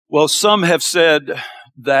Well, some have said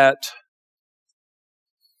that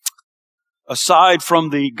aside from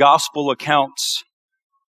the gospel accounts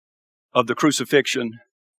of the crucifixion,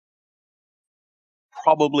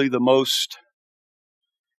 probably the most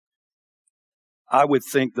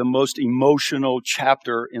emotional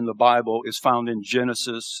chapter in the Bible is found in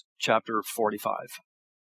Genesis chapter 45.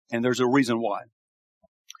 And there's a reason why.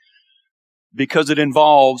 Because it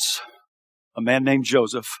involves a man named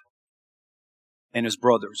Joseph and his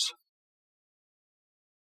brothers.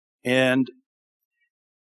 And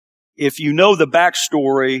if you know the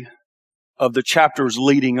backstory of the chapters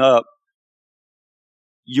leading up,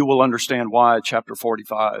 you will understand why chapter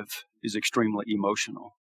 45 is extremely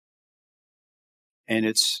emotional. And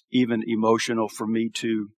it's even emotional for me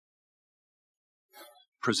to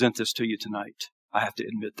present this to you tonight. I have to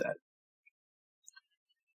admit that.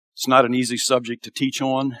 It's not an easy subject to teach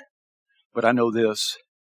on, but I know this.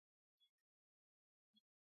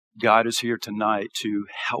 God is here tonight to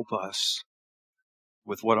help us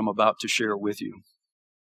with what I'm about to share with you.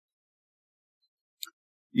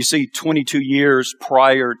 You see, 22 years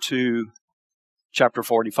prior to chapter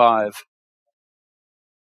 45,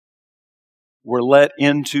 we're let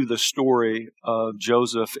into the story of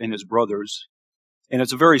Joseph and his brothers. And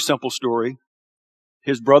it's a very simple story.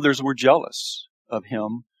 His brothers were jealous of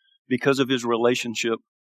him because of his relationship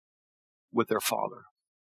with their father.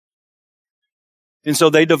 And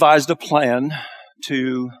so they devised a plan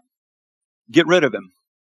to get rid of him,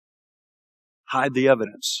 hide the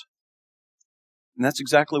evidence. And that's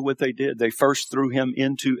exactly what they did. They first threw him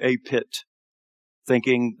into a pit,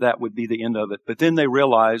 thinking that would be the end of it. But then they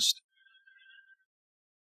realized,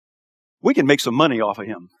 we can make some money off of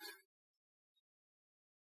him.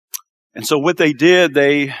 And so what they did,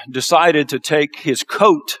 they decided to take his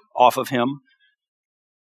coat off of him,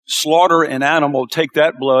 slaughter an animal, take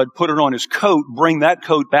that blood, put it on his coat, bring that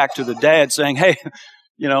coat back to the dad saying, hey,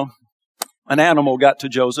 an animal got to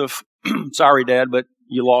Joseph. Sorry, Dad, but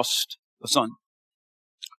you lost a son.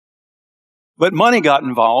 But money got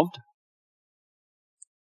involved,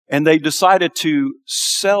 and they decided to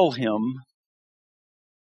sell him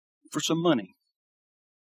for some money.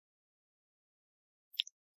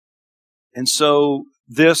 And so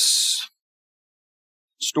this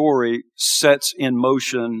story sets in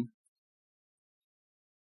motion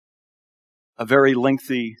a very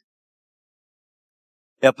lengthy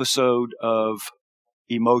episode of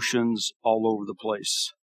emotions all over the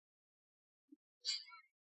place.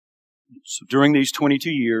 So during these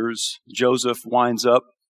 22 years, Joseph winds up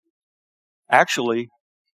actually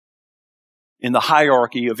in the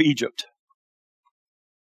hierarchy of Egypt.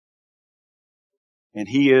 And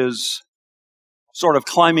he is sort of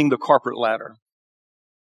climbing the corporate ladder.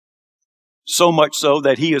 So much so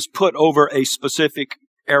that he is put over a specific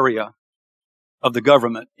area of the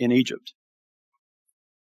government in Egypt.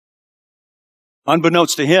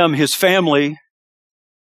 Unbeknownst to him, his family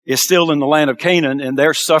is still in the land of Canaan, and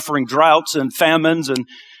they're suffering droughts and famines, and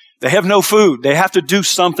they have no food. They have to do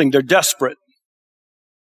something. They're desperate.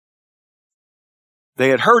 They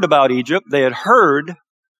had heard about Egypt. They had heard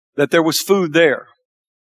that there was food there.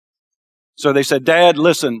 So they said, Dad,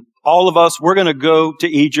 listen, all of us, we're going to go to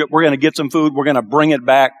Egypt. We're going to get some food. We're going to bring it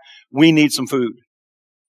back. We need some food.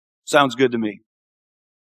 Sounds good to me.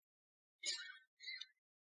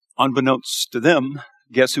 Unbeknownst to them,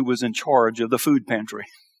 guess who was in charge of the food pantry?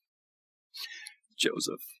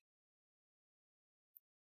 Joseph.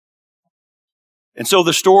 And so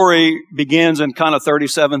the story begins in kind of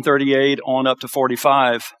 37, 38 on up to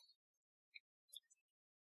 45.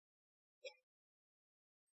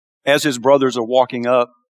 As his brothers are walking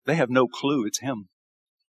up, they have no clue it's him.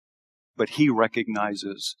 But he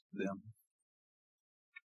recognizes them.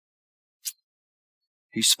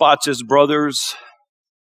 He spots his brothers.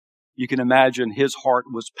 You can imagine his heart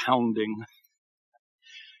was pounding.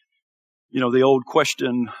 The old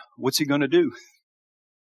question, what's he going to do?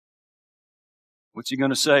 What's he going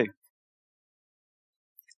to say?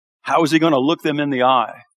 How is he going to look them in the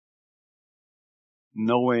eye,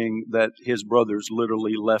 knowing that his brothers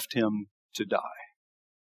literally left him to die?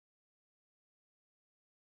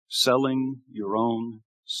 Selling your own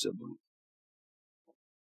sibling.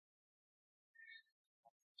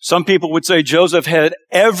 Some people would say Joseph had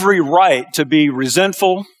every right to be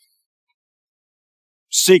resentful,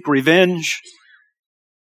 seek revenge,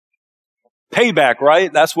 payback,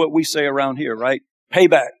 right? That's what we say around here, right?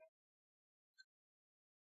 Payback.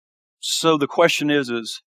 So the question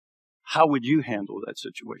is how would you handle that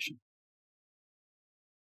situation?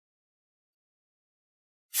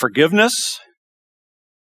 Forgiveness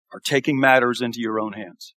or taking matters into your own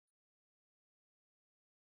hands?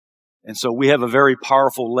 And so we have a very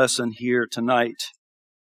powerful lesson here tonight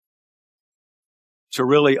to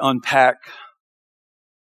really unpack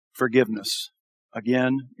forgiveness.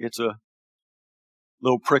 Again, it's a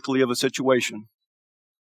little prickly of a situation.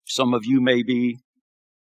 Some of you may be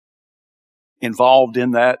involved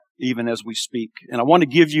in that even as we speak. And I want to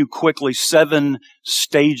give you quickly 7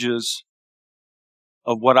 stages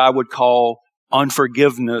of what I would call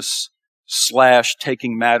unforgiveness /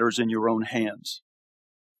 taking matters in your own hands.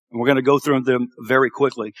 And we're going to go through them very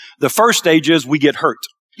quickly. The first stage is we get hurt,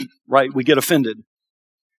 right? We get offended.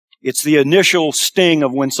 It's the initial sting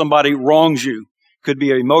of when somebody wrongs you. Could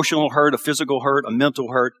be an emotional hurt, a physical hurt, a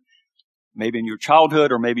mental hurt, maybe in your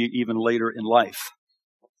childhood or maybe even later in life.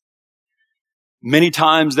 Many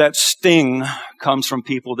times that sting comes from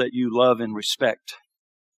people that you love and respect.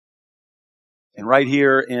 And right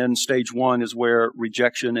here in stage 1 is where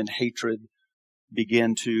rejection and hatred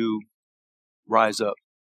begin to rise up.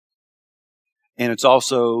 And it's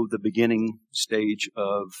also the beginning stage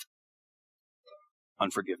of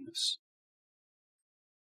unforgiveness.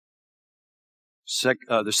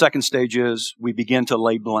 The second stage is we begin to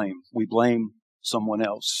lay blame. We blame someone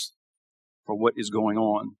else for what is going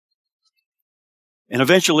on. And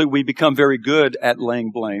eventually we become very good at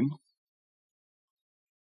laying blame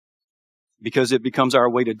because it becomes our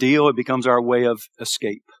way to deal. It becomes our way of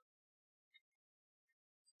escape.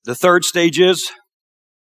 The third stage is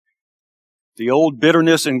the old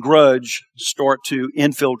bitterness and grudge start to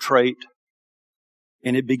infiltrate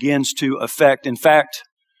and it begins to affect. In fact,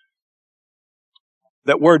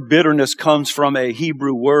 that word bitterness comes from a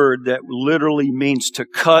Hebrew word that literally means to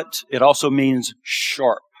cut. It also means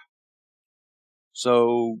sharp.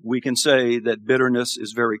 So we can say that bitterness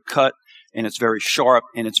is very cut and it's very sharp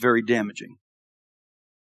and it's very damaging.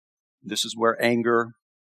 This is where anger,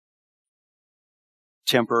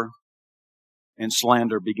 temper, and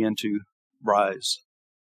slander begin to rise.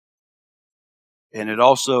 And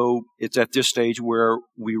it's at this stage where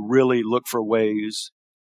we really look for ways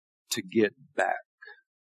to get back.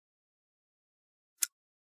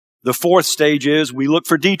 The fourth stage is we look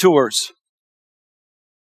for detours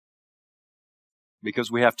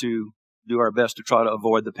because we have to do our best to try to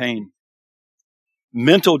avoid the pain.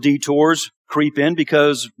 Mental detours creep in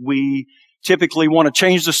because we typically want to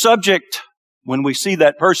change the subject when we see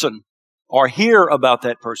that person or hear about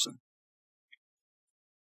that person.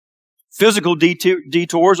 Physical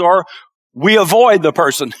detours are we avoid the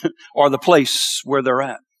person or the place where they're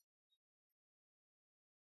at.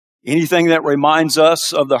 Anything that reminds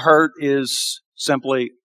us of the hurt is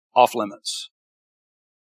simply off limits.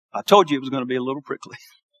 I told you it was going to be a little prickly.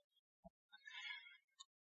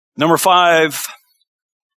 Number 5,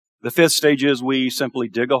 the fifth stage is we simply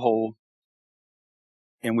dig a hole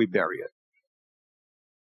and we bury it,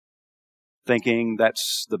 thinking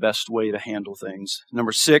that's the best way to handle things.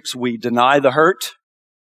 Number 6, we deny the hurt.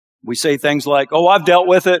 We say things like, oh, I've dealt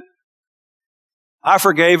with it. I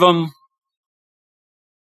forgave them.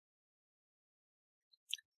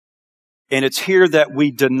 And it's here that we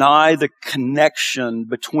deny the connection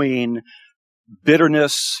between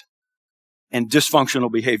bitterness and dysfunctional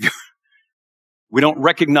behavior. We don't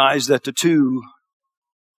recognize that the two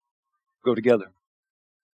go together.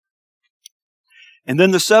 And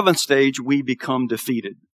then the 7th stage, we become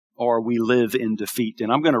defeated, or we live in defeat.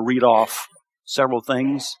 And I'm going to read off several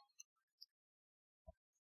things.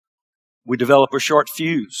 We develop a short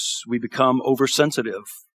fuse. We become oversensitive.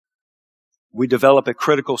 We develop a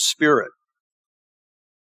critical spirit.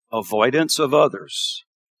 Avoidance of others.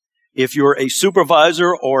 If you're a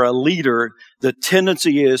supervisor or a leader, the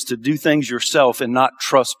tendency is to do things yourself and not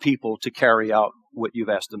trust people to carry out what you've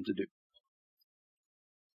asked them to do.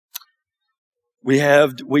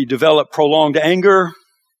 We develop prolonged anger.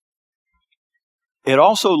 It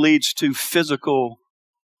also leads to physical,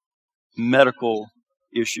 medical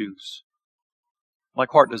issues like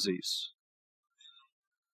heart disease,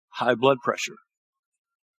 high blood pressure,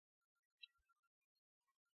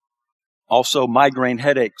 also migraine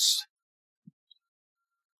headaches,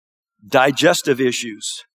 digestive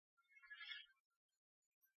issues.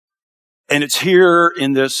 And it's here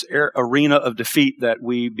in this arena of defeat that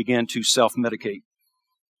we begin to self-medicate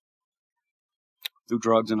through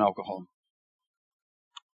drugs and alcohol.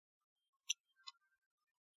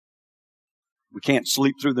 We can't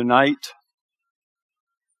sleep through the night.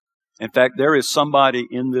 In fact, there is somebody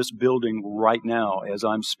in this building right now as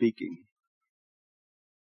I'm speaking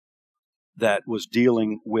that was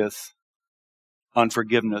dealing with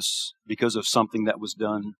unforgiveness because of something that was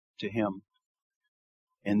done to him.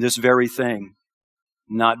 And this very thing,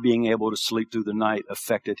 not being able to sleep through the night,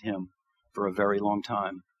 affected him for a very long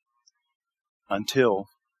time until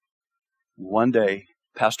One day,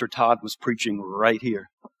 Pastor Todd was preaching right here.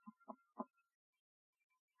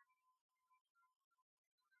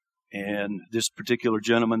 And this particular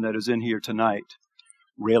gentleman that is in here tonight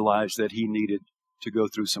realized that he needed to go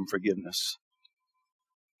through some forgiveness.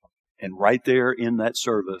 And right there in that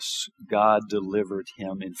service, God delivered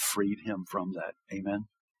him and freed him from that. Amen.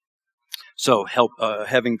 So,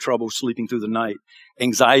 having trouble sleeping through the night,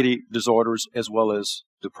 anxiety disorders, as well as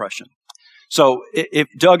depression. So,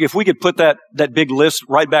 Doug, if we could put that big list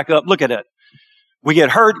right back up, look at it. We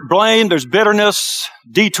get hurt, blamed, there's bitterness,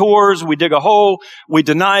 detours, we dig a hole, we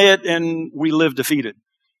deny it, and we live defeated.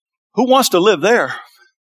 Who wants to live there?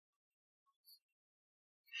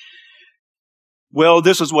 Well,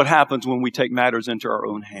 this is what happens when we take matters into our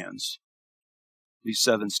own hands. These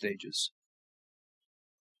 7 stages.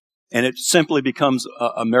 And it simply becomes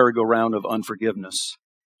a merry-go-round of unforgiveness.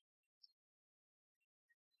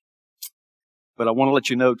 But I want to let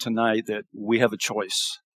you know tonight that we have a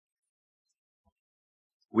choice.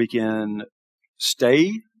 We can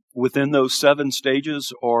stay within those 7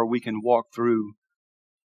 stages, or we can walk through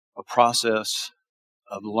a process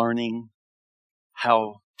of learning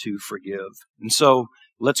how to forgive. And so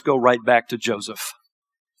let's go right back to Joseph.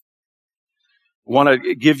 I want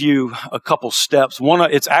to give you a couple steps.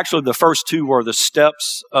 It's actually the first 2 are the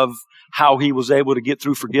steps of how he was able to get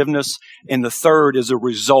through forgiveness, and the third is a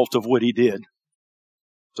result of what he did.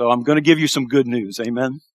 So I'm going to give you some good news.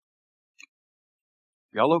 Amen.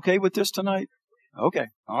 Y'all okay with this tonight? Okay.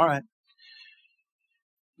 All right.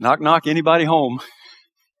 Knock, knock. Anybody home?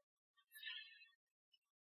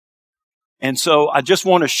 And so I just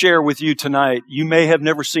want to share with you tonight, you may have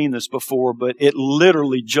never seen this before, but it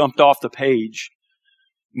literally jumped off the page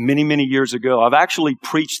many, many years ago. I've actually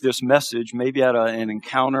preached this message, maybe at an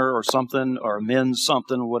encounter or something, or a men's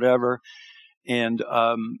something, or whatever. And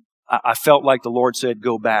I felt like the Lord said,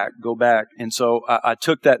 go back. And so I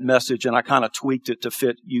took that message and I kind of tweaked it to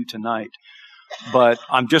fit you tonight. But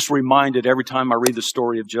I'm just reminded every time I read the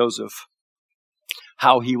story of Joseph,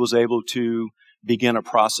 how he was able to begin a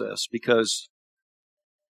process, because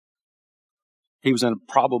he was in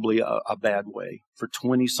probably a bad way for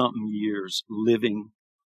 20-something years, living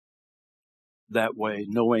that way,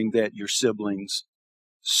 knowing that your siblings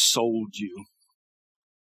sold you.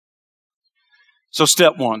 So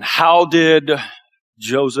step 1, how did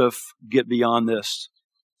Joseph get beyond this?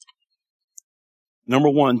 Number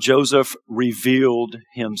 1, Joseph revealed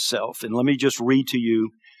himself. And let me just read to you,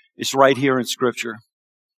 it's right here in Scripture.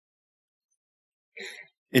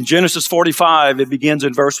 In Genesis 45, it begins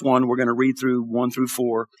in verse 1. We're going to read through 1 through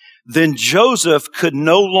 4. Then Joseph could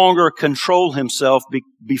no longer control himself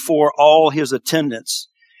before all his attendants.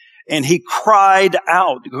 And he cried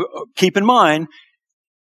out. Keep in mind,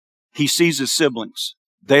 he sees his siblings.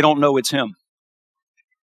 They don't know it's him.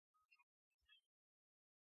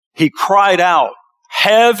 He cried out,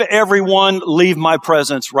 have everyone leave my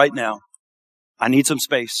presence right now. I need some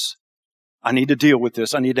space. I need to deal with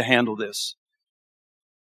this. I need to handle this.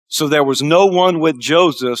 So there was no one with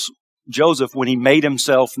Joseph when he made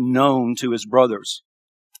himself known to his brothers.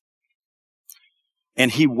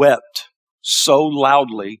 And he wept so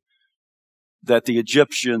loudly that the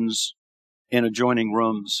Egyptians in adjoining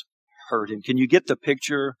rooms heard him. Can you get the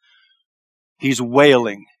picture? He's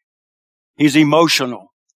wailing. He's emotional.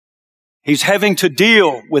 He's having to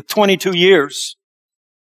deal with 22 years.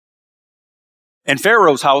 And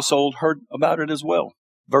Pharaoh's household heard about it as well.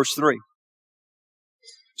 Verse 3.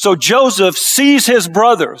 So Joseph sees his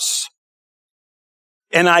brothers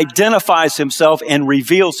and identifies himself and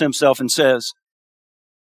reveals himself and says,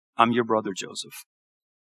 I'm your brother Joseph.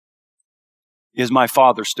 Is my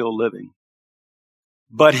father still living?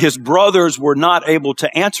 But his brothers were not able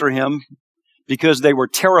to answer him because they were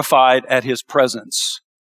terrified at his presence.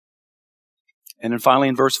 And then finally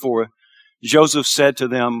in verse 4, Joseph said to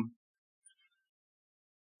them,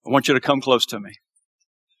 I want you to come close to me.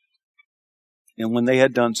 And when they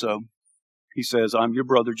had done so, he says, I'm your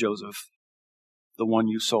brother Joseph, the one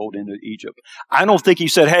you sold into Egypt. I don't think he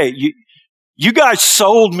said, hey, you guys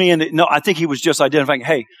sold me. No, I think he was just identifying,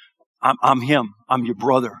 hey, I'm him. I'm your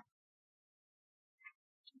brother.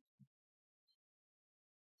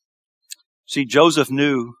 See, Joseph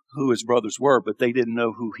knew who his brothers were, but they didn't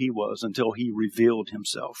know who he was until he revealed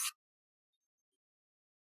himself.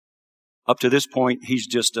 Up to this point, he's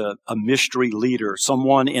just a mystery leader,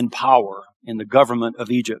 someone in power in the government of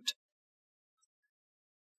Egypt.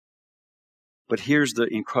 But here's the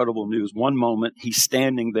incredible news. One moment, he's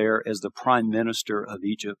standing there as the prime minister of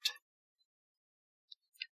Egypt.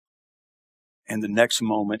 And the next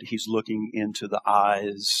moment, he's looking into the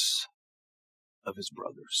eyes of his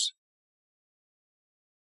brothers.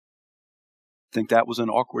 Think that was an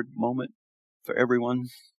awkward moment for everyone?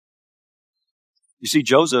 You see,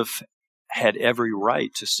 Joseph had every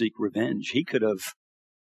right to seek revenge. He could have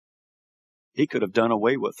done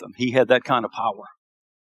away with them. He had that kind of power.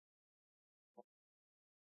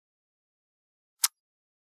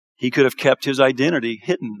 He could have kept his identity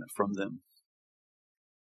hidden from them.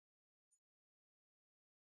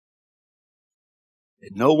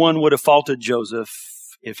 And no one would have faulted Joseph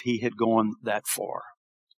if he had gone that far.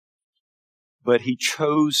 But he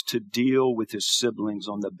chose to deal with his siblings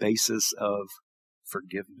on the basis of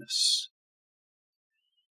forgiveness.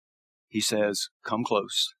 He says, come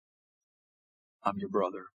close. I'm your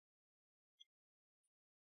brother.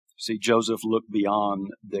 See, Joseph looked beyond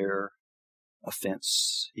their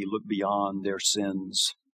offense. He looked beyond their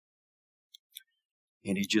sins.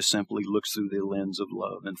 And he just simply looks through the lens of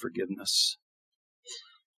love and forgiveness.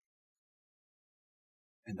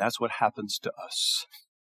 And that's what happens to us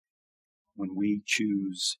when we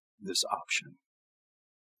choose this option.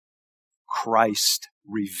 Christ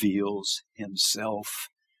reveals himself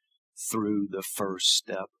through the first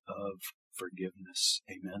step of forgiveness.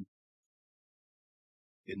 Amen.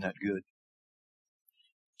 Isn't that good?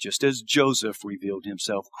 Just as Joseph revealed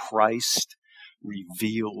himself, Christ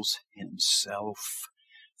reveals himself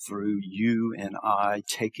through you and I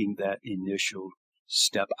taking that initial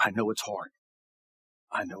step. I know it's hard.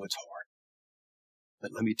 I know it's hard.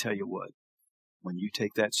 But let me tell you what, when you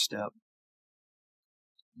take that step,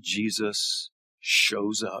 Jesus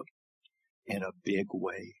shows up in a big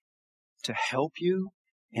way to help you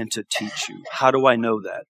and to teach you. How do I know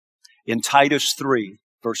that? In Titus 3,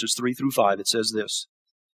 verses 3 through 5, it says this.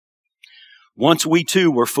 Once we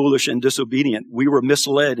too were foolish and disobedient. We were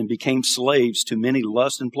misled and became slaves to many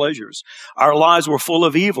lusts and pleasures. Our lives were full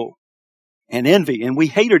of evil and envy, and we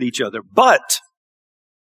hated each other. But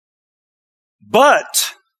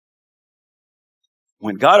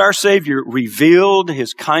when God our Savior revealed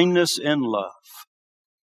his kindness and love,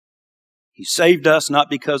 he saved us not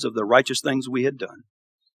because of the righteous things we had done,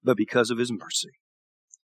 but because of his mercy.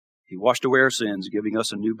 He washed away our sins, giving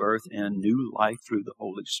us a new birth and new life through the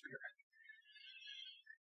Holy Spirit.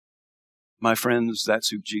 My friends, that's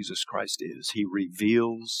who Jesus Christ is. He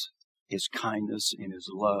reveals his kindness and his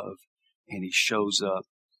love, and he shows up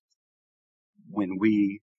when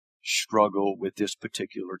we struggle with this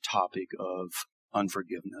particular topic of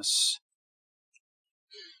unforgiveness.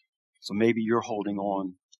 So maybe you're holding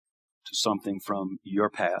on to something from your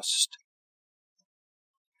past.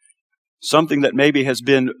 Something that maybe has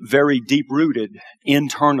been very deep-rooted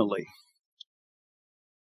internally.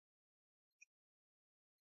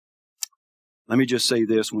 Let me just say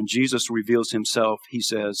this. When Jesus reveals himself, he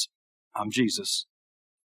says, I'm Jesus.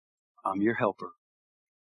 I'm your helper.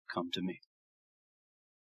 Come to me.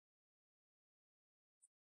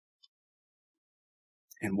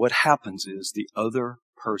 And what happens is the other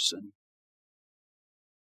person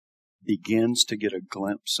begins to get a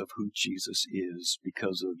glimpse of who Jesus is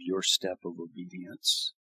because of your step of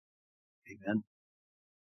obedience. Amen.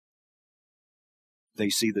 They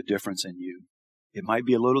see the difference in you. It might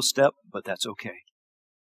be a little step, but that's okay.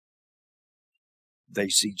 They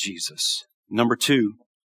see Jesus. Number 2,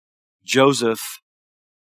 Joseph,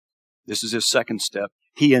 this is his second step.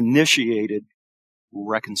 He initiated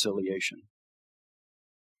reconciliation.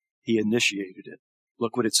 He initiated it.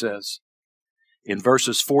 Look what it says. In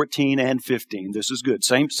verses 14 and 15, this is good.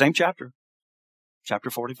 Same chapter. Chapter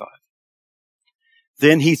 45.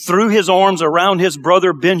 Then he threw his arms around his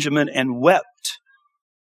brother Benjamin and wept.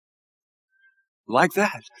 Like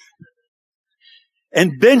that.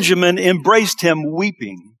 And Benjamin embraced him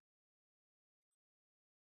weeping.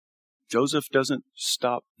 Joseph doesn't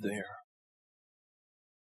stop there.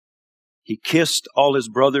 He kissed all his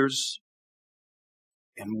brothers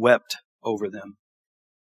and wept over them.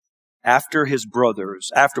 Afterward, his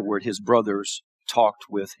brothers talked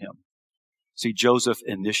with him. See, Joseph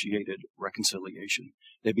initiated reconciliation.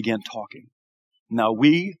 They began talking. Now,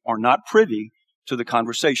 we are not privy to the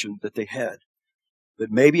conversation that they had. But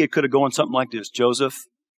maybe it could have gone something like this. Joseph,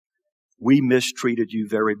 we mistreated you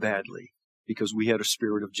very badly because we had a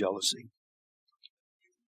spirit of jealousy.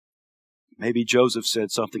 Maybe Joseph said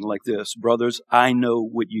something like this. Brothers, I know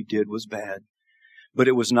what you did was bad, but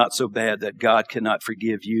it was not so bad that God cannot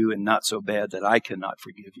forgive you and not so bad that I cannot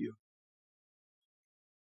forgive you.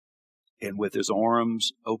 And with his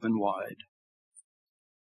arms open wide,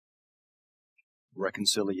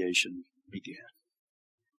 reconciliation began.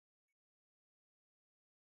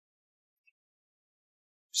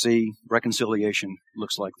 See, reconciliation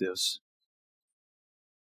looks like this.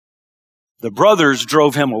 The brothers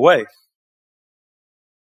drove him away.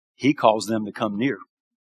 He calls them to come near.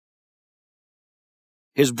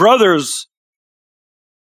 His brothers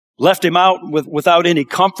left him out without any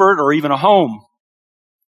comfort or even a home.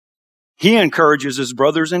 He encourages his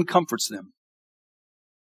brothers and comforts them.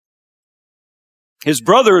 His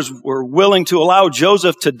brothers were willing to allow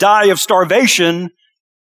Joseph to die of starvation,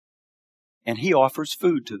 and he offers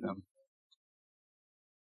food to them.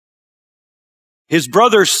 His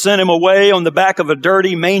brothers sent him away on the back of a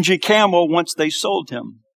dirty, mangy camel once they sold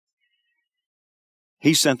him.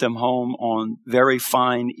 He sent them home on very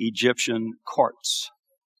fine Egyptian carts.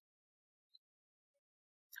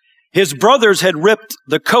 His brothers had ripped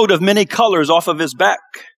the coat of many colors off of his back.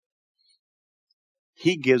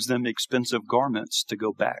 He gives them expensive garments to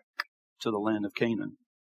go back to the land of Canaan.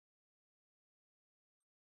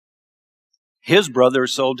 His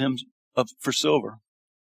brothers sold him for silver.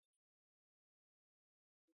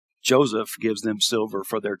 Joseph gives them silver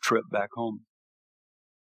for their trip back home.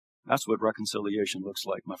 That's what reconciliation looks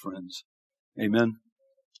like, my friends. Amen.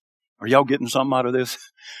 Are y'all getting something out of this?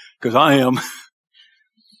 Because I am.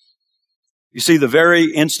 You see, the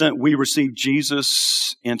very instant we receive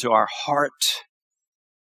Jesus into our heart,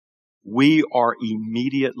 we are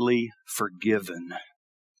immediately forgiven.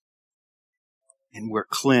 And we're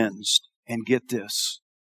cleansed. And get this,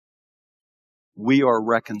 we are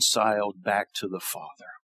reconciled back to the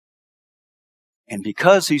Father. And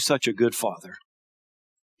because He's such a good Father,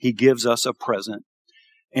 He gives us a present.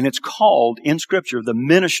 And it's called, in Scripture, the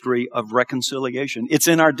ministry of reconciliation. It's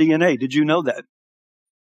in our DNA. Did you know that?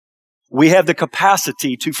 We have the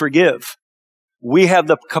capacity to forgive. We have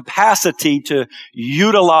the capacity to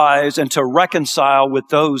utilize and to reconcile with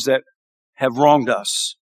those that have wronged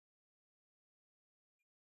us.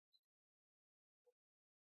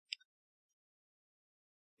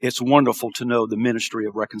 It's wonderful to know the ministry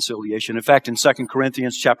of reconciliation. In fact, in 2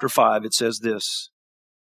 Corinthians chapter 5, it says this.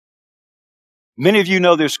 Many of you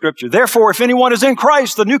know this scripture. Therefore, if anyone is in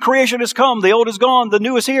Christ, the new creation has come. The old is gone. The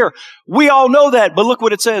new is here. We all know that, but look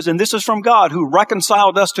what it says. And this is from God, who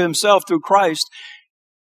reconciled us to Himself through Christ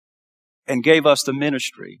and gave us the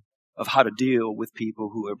ministry of how to deal with people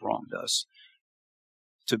who have wronged us,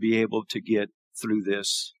 to be able to get through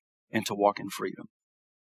this and to walk in freedom.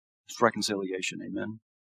 It's reconciliation. Amen.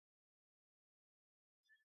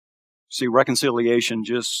 See, reconciliation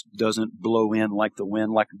just doesn't blow in like the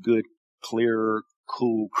wind, like a good, clear,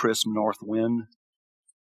 cool, crisp north wind.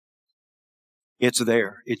 It's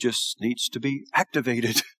there. It just needs to be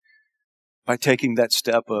activated by taking that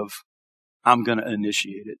step of, I'm going to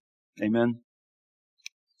initiate it. Amen?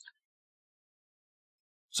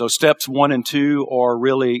 So steps 1 and 2 are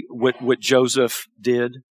really what Joseph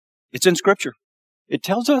did. It's in Scripture. It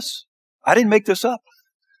tells us. I didn't make this up.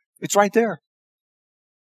 It's right there.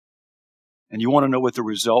 And you want to know what the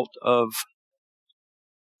result of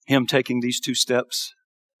him taking these 2 steps?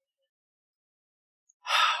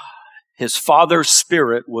 His father's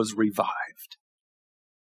spirit was revived.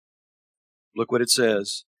 Look what it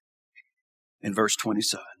says in verse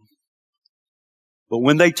 27. But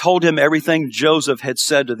when they told him everything Joseph had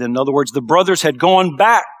said to them, in other words, the brothers had gone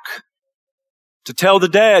back to tell the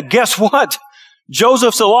dad, guess what?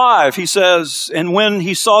 Joseph's alive, he says. And when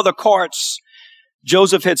he saw the carts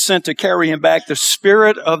Joseph had sent to carry him back, the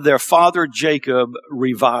spirit of their father Jacob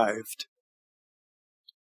revived.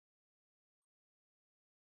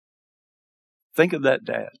 Think of that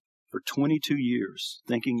dad for 22 years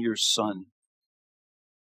thinking your son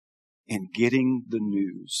and getting the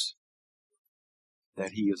news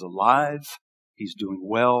that he is alive, he's doing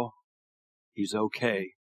well, he's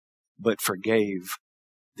okay, but forgave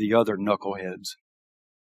the other knuckleheads.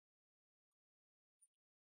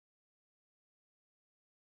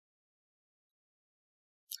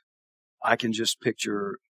 I can just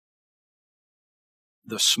picture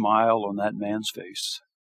the smile on that man's face.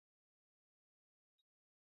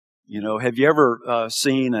 You know, have you ever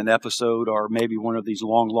seen an episode or maybe one of these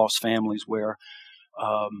long lost families where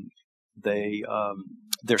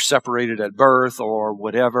they're separated at birth or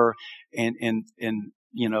whatever, and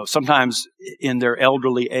you know, sometimes in their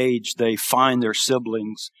elderly age they find their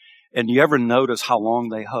siblings, and you ever notice how long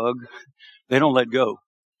they hug? They don't let go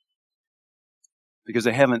because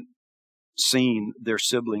they haven't seen their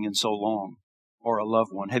sibling in so long, or a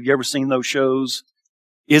loved one. Have you ever seen those shows?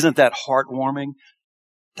 Isn't that heartwarming?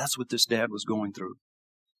 That's what this dad was going through.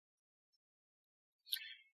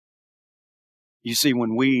 You see,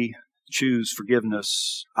 when we choose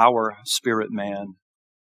forgiveness, our spirit man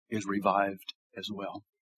is revived as well.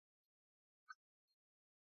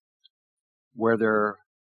 Where there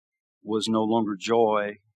was no longer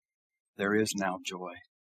joy, there is now joy.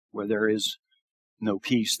 Where there is no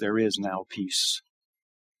peace, there is now peace.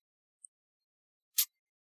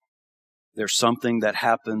 There's something that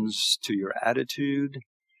happens to your attitude.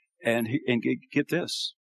 And get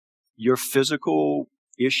this, your physical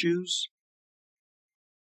issues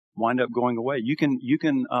wind up going away. You can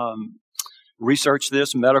research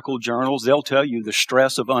this, medical journals. They'll tell you the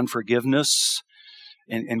stress of unforgiveness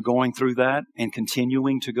and going through that and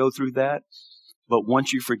continuing to go through that. But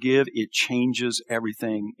once you forgive, it changes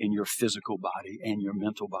everything in your physical body and your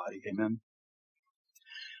mental body. Amen.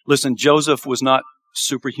 Listen, Joseph was not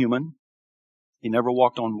superhuman. He never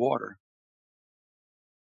walked on water.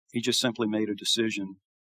 He just simply made a decision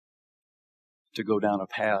to go down a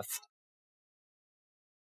path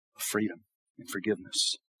of freedom and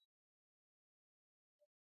forgiveness.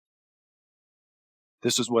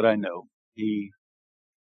 This is what I know. He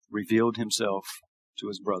revealed himself to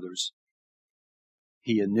his brothers.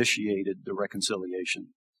 He initiated the reconciliation.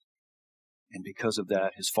 And because of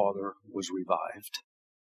that, his father was revived.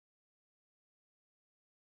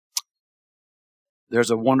 There's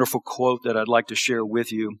a wonderful quote that I'd like to share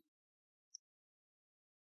with you.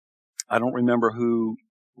 I don't remember who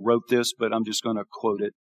wrote this, but I'm just going to quote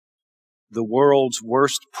it. The world's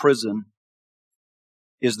worst prison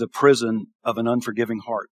is the prison of an unforgiving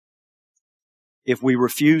heart. If we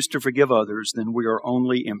refuse to forgive others, then we are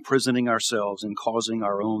only imprisoning ourselves and causing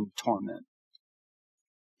our own torment.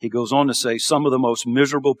 He goes on to say, some of the most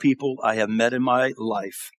miserable people I have met in my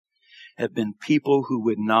life have been people who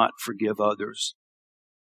would not forgive others.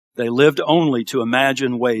 They lived only to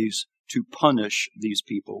imagine ways to punish these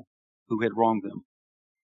people who had wronged them.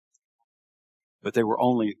 But they were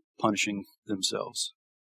only punishing themselves.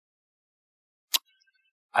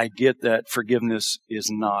 I get that forgiveness is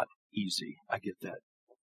not easy. I get that.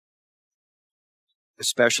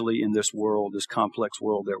 Especially in this world, this complex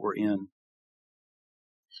world that we're in.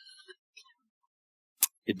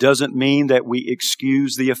 It doesn't mean that we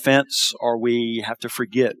excuse the offense or we have to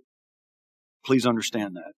forget. Please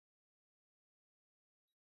understand that.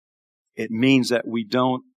 It means that we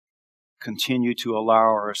don't continue to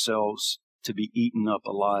allow ourselves to be eaten up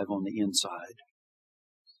alive on the inside.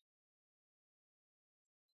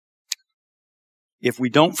 If we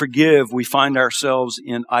don't forgive, we find ourselves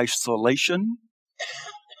in isolation.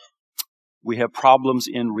 We have problems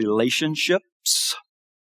in relationships.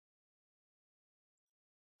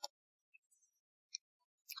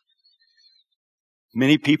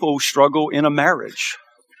 Many people struggle in a marriage.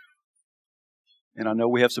 And I know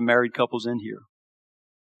we have some married couples in here.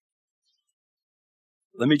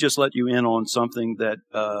 Let me just let you in on something that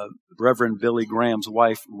Reverend Billy Graham's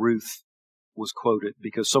wife, Ruth, was quoted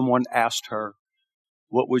because someone asked her,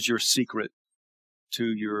 what was your secret to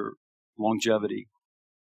your longevity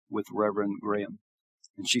with Reverend Graham?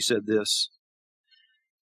 And she said this,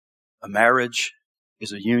 a marriage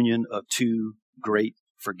is a union of two great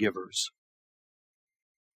forgivers.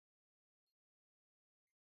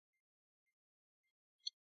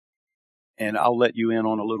 And I'll let you in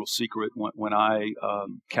on a little secret. When I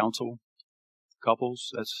counsel couples,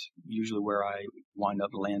 that's usually where I wind up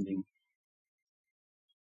landing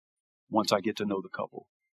once I get to know the couple.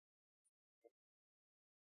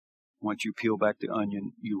 Once you peel back the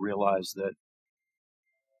onion, you realize that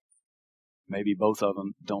maybe both of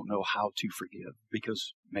them don't know how to forgive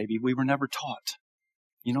because maybe we were never taught.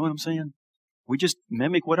 You know what I'm saying? We just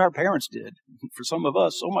mimic what our parents did. For some of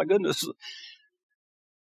us, oh my goodness.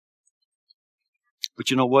 But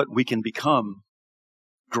you know what? We can become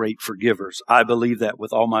great forgivers. I believe that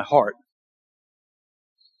with all my heart.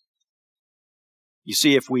 You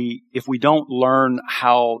see, if we don't learn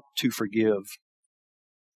how to forgive,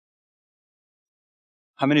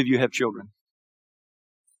 how many of you have children?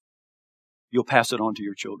 You'll pass it on to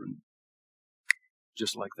your children.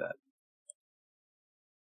 Just like that.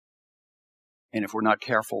 And if we're not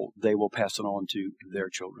careful, they will pass it on to their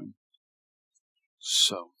children.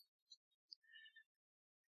 So,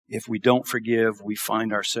 if we don't forgive, we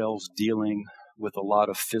find ourselves dealing with a lot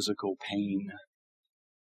of physical pain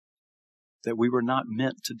that we were not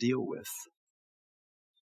meant to deal with.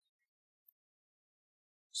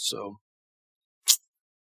 So,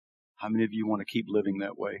 how many of you want to keep living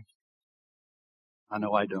that way? I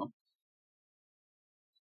know I don't.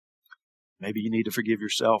 Maybe you need to forgive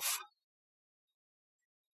yourself.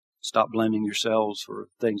 Stop blaming yourselves for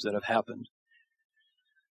things that have happened.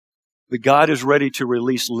 But God is ready to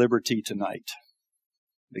release liberty tonight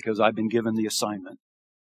because I've been given the assignment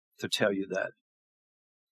to tell you that.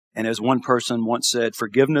 And as one person once said,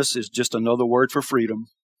 forgiveness is just another word for freedom.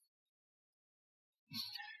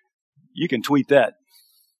 You can tweet that.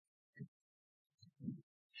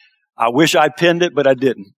 I wish I penned it, but I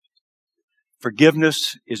didn't.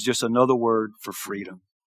 Forgiveness is just another word for freedom.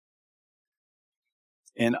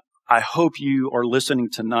 And I hope you are listening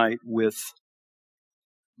tonight with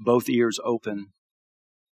both ears open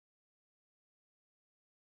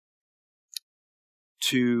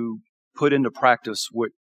to put into practice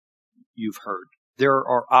what you've heard. There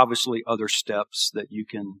are obviously other steps that you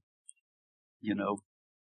can,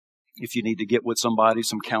 if you need to get with somebody,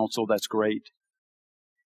 some counsel, that's great.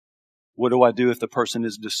 What do I do if the person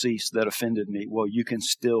is deceased that offended me? Well, you can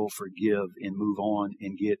still forgive and move on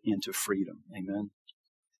and get into freedom. Amen.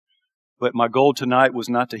 But my goal tonight was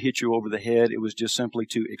not to hit you over the head. It was just simply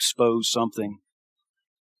to expose something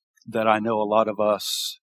that I know a lot of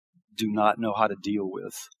us do not know how to deal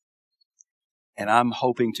with. And I'm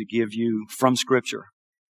hoping to give you from Scripture.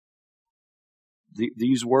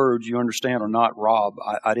 These words, you understand, are not Rob.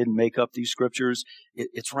 I didn't make up these scriptures.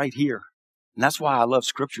 It's right here. And that's why I love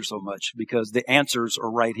Scripture so much, because the answers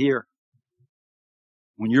are right here.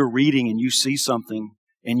 When you're reading and you see something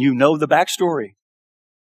and you know the backstory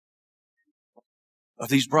of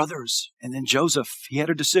these brothers. And then Joseph, he had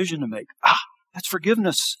a decision to make. That's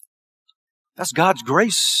forgiveness. That's God's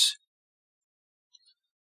grace.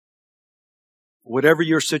 Whatever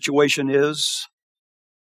your situation is,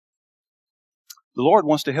 the Lord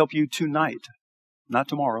wants to help you tonight. Not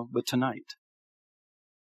tomorrow, but tonight.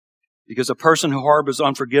 Because a person who harbors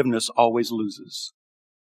unforgiveness always loses.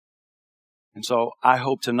 And so I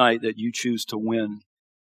hope tonight that you choose to win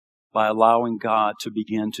by allowing God to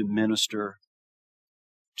begin to minister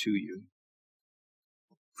to you.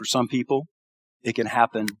 For some people, it can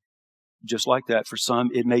happen just like that. For some,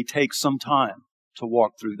 it may take some time to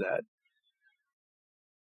walk through that.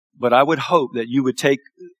 But I would hope that you would take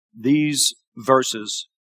these verses,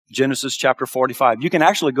 Genesis chapter 45. You can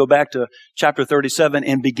actually go back to chapter 37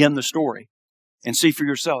 and begin the story and see for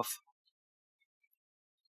yourself.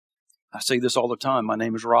 I say this all the time. My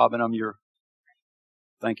name is Rob and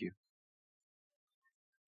thank you.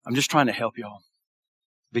 I'm just trying to help y'all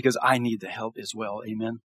because I need the help as well.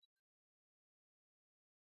 Amen.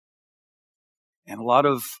 And a lot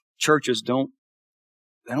of churches don't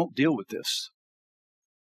deal with this.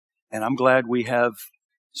 And I'm glad we have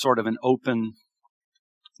sort of an openness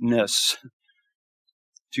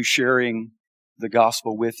to sharing the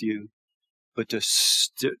gospel with you, but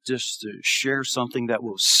just to share something that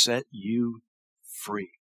will set you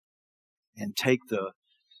free and take the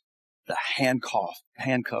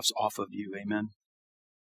handcuffs off of you. Amen.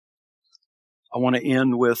 I want to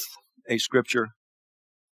end with a scripture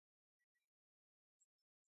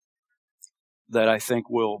that I think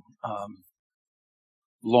will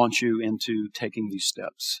launch you into taking these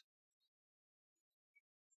steps.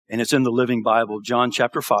 And it's in the Living Bible, John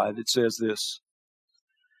chapter 5. It says this.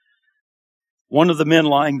 One of the men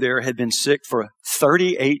lying there had been sick for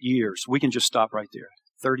 38 years. We can just stop right there.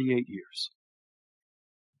 38 years.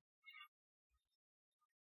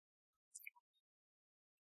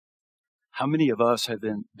 How many of us have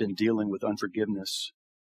been dealing with unforgiveness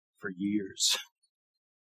for years?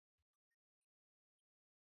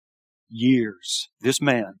 Years. This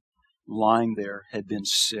man lying there had been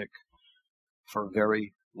sick for a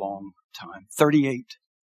very long time. 38.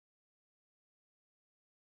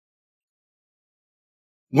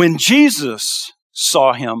 When Jesus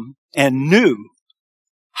saw him and knew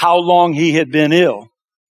how long he had been ill,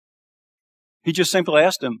 he just simply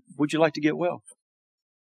asked him, "Would you like to get well?"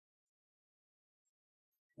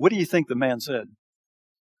 What do you think the man said?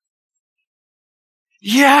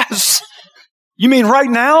 Yes! You mean right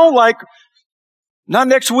now? Like, not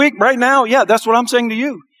next week, right now? Yeah, that's what I'm saying to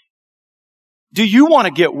you. Do you want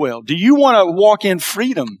to get well? Do you want to walk in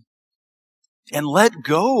freedom and let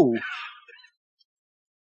go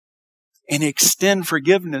and extend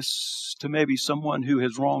forgiveness to maybe someone who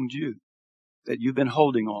has wronged you that you've been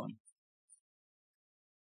holding on?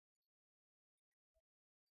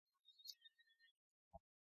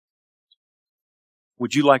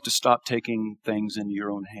 Would you like to stop taking things into your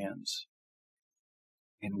own hands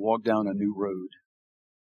and walk down a new road?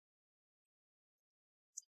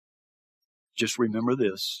 Just remember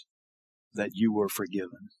this, that you were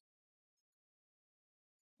forgiven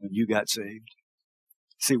when you got saved.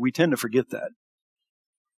 See, we tend to forget that.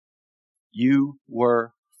 You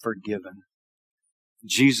were forgiven.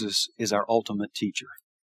 Jesus is our ultimate teacher,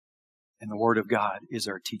 and the Word of God is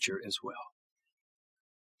our teacher as well.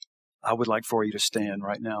 I would like for you to stand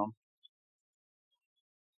right now.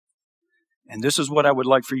 And this is what I would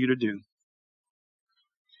like for you to do.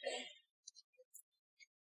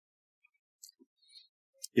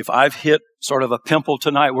 If I've hit sort of a pimple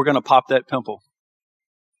tonight, we're going to pop that pimple.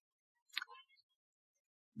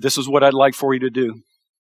 This is what I'd like for you to do.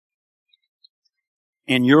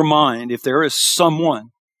 In your mind, if there is someone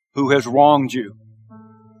who has wronged you,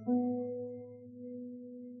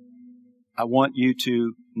 I want you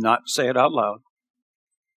to not say it out loud,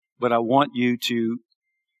 but I want you to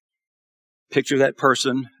picture that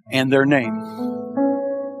person and their name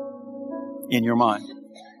in your mind.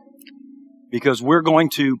 Because we're going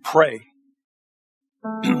to pray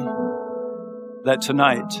that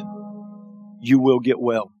tonight you will get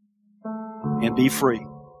well and be free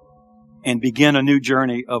and begin a new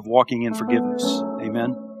journey of walking in forgiveness.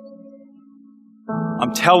 Amen.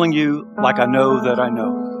 I'm telling you like I know that I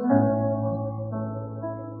know.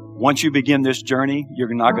 Once you begin this journey,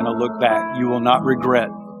 you're not going to look back. You will not regret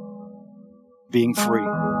being free.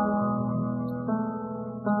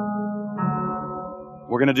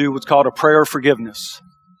 We're going to do what's called a prayer of forgiveness.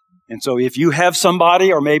 And so if you have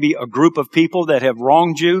somebody or maybe a group of people that have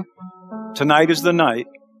wronged you, tonight is the night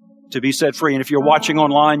to be set free. And if you're watching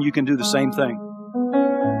online, you can do the same thing.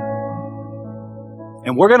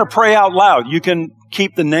 And we're going to pray out loud. You can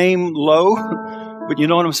keep the name low, but you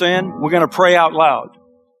know what I'm saying? We're going to pray out loud.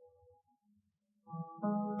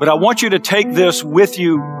 But I want you to take this with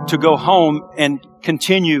you to go home and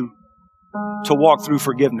continue to walk through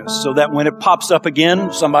forgiveness so that when it pops up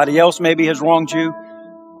again, somebody else maybe has wronged you,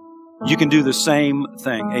 you can do the same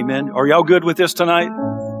thing. Amen. Are y'all good with this tonight?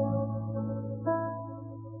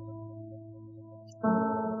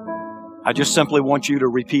 I just simply want you to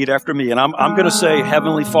repeat after me. And I'm going to say,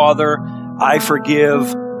 Heavenly Father, I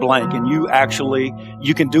forgive blank. And you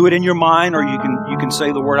can do it in your mind or you can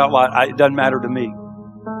say the word out loud. It doesn't matter to me.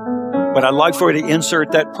 But I'd like for you to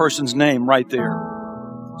insert that person's name right there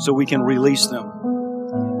so we can release them.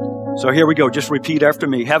 So here we go. Just repeat after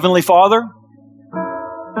me. Heavenly Father,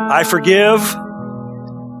 I forgive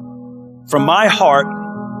from my heart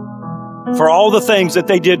for all the things that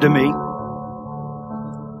they did to me.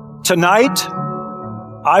 Tonight,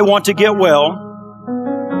 I want to get well.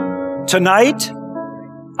 Tonight,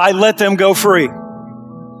 I let them go free.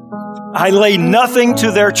 I lay nothing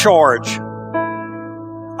to their charge.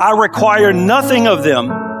 I require nothing of them.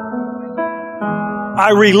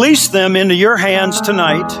 I release them into your hands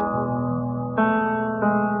tonight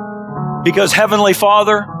because, Heavenly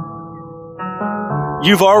Father,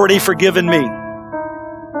 you've already forgiven me.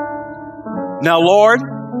 Now, Lord,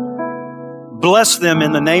 bless them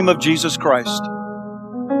in the name of Jesus Christ.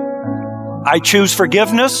 I choose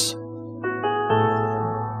forgiveness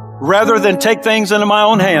rather than take things into my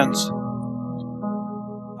own hands.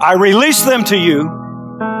 I release them to you.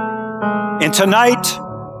 And tonight,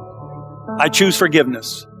 I choose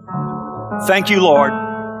forgiveness. Thank you, Lord,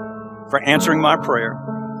 for answering my prayer.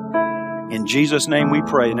 In Jesus' name we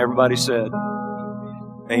pray. And everybody said,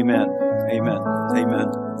 amen, amen,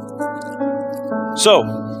 amen. So,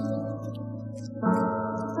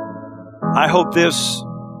 I hope this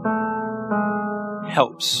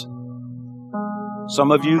helps.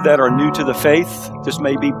 Some of you that are new to the faith, this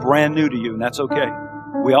may be brand new to you, and that's okay.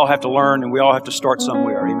 We all have to learn and we all have to start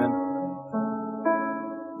somewhere. Amen.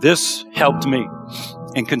 This helped me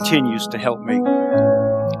and continues to help me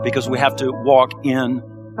because we have to walk in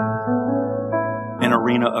an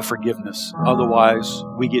arena of forgiveness. Otherwise,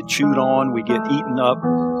 we get chewed on, we get eaten up,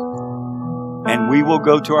 and we will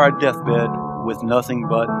go to our deathbed with nothing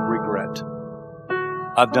but regret.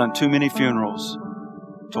 I've done too many funerals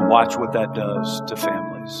to watch what that does to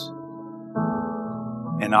families.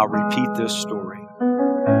 And I'll repeat this story.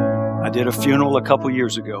 I did a funeral a couple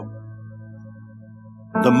years ago.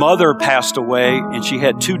 The mother passed away and she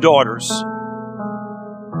had 2 daughters.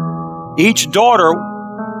 Each daughter,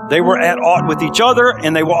 they were at odds with each other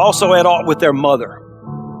and they were also at odds with their mother.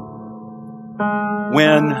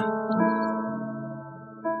 When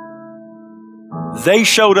they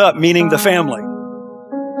showed up, meaning the family,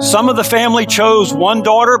 some of the family chose one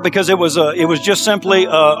daughter because it was just simply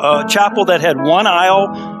a chapel that had one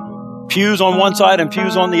aisle, pews on one side and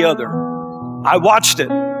pews on the other. I watched it.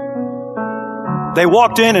 They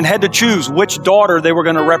walked in and had to choose which daughter they were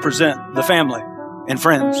going to represent the family and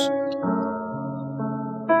friends.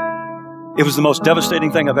 It was the most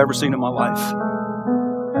devastating thing I've ever seen in my life.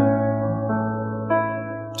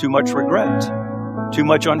 Too much regret, too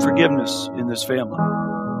much unforgiveness in this family.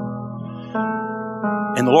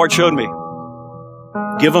 And the Lord showed me,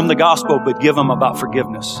 give them the gospel, but give them about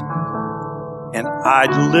forgiveness. And I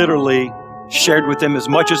literally shared with them as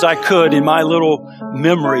much as I could in my little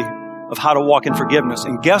memory of how to walk in forgiveness.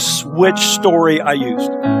 And guess which story I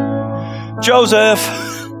used? Joseph.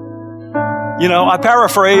 I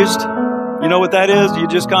paraphrased. You know what that is? You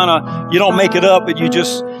just you don't make it up, but you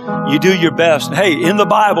do your best. Hey, in the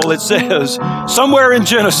Bible, it says, somewhere in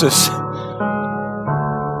Genesis.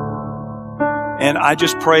 And I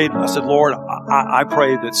just prayed. I said, Lord, I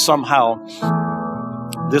pray that somehow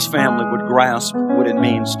this family would grasp what it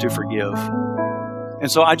means to forgive. And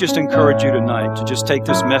so I just encourage you tonight to just take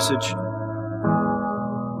this message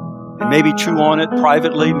and maybe chew on it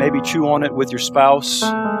privately, maybe chew on it with your spouse,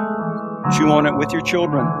 chew on it with your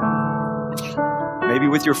children, maybe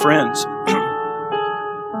with your friends.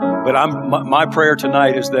 But my prayer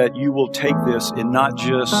tonight is that you will take this and not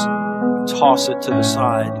just toss it to the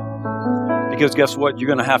side. Because guess what? You're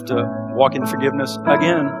going to have to walk in forgiveness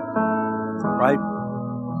again, right?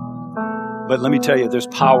 But let me tell you, there's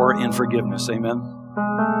power in forgiveness. Amen.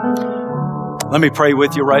 Let me pray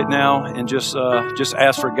with you right now and just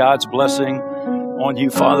ask for God's blessing on you.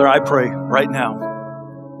 Father, I pray right now.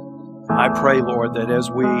 I pray, Lord, that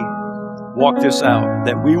as we walk this out,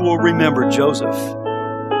 that we will remember Joseph.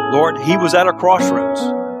 Lord, he was at a crossroads.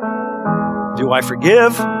 Do I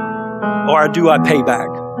forgive or do I pay back?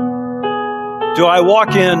 Do I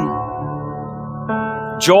walk in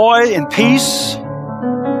joy and peace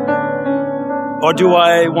or do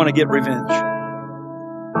I want to get revenge?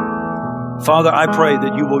 Father, I pray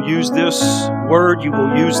that you will use this word, you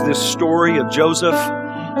will use this story of Joseph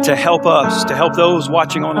to help us, to help those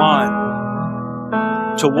watching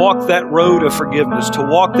online, to walk that road of forgiveness, to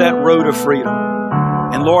walk that road of freedom.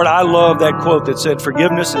 And Lord, I love that quote that said,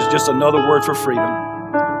 forgiveness is just another word for freedom.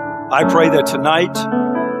 I pray that tonight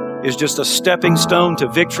is just a stepping stone to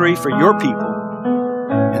victory for your people.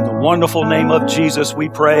 In the wonderful name of Jesus, we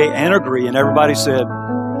pray and agree. And everybody said,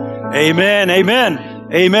 amen, amen.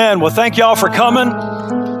 Amen. Well, thank y'all for coming.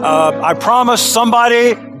 I promise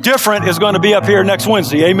somebody different is going to be up here next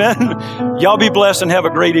Wednesday. Amen. Y'all be blessed and have a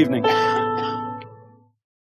great evening.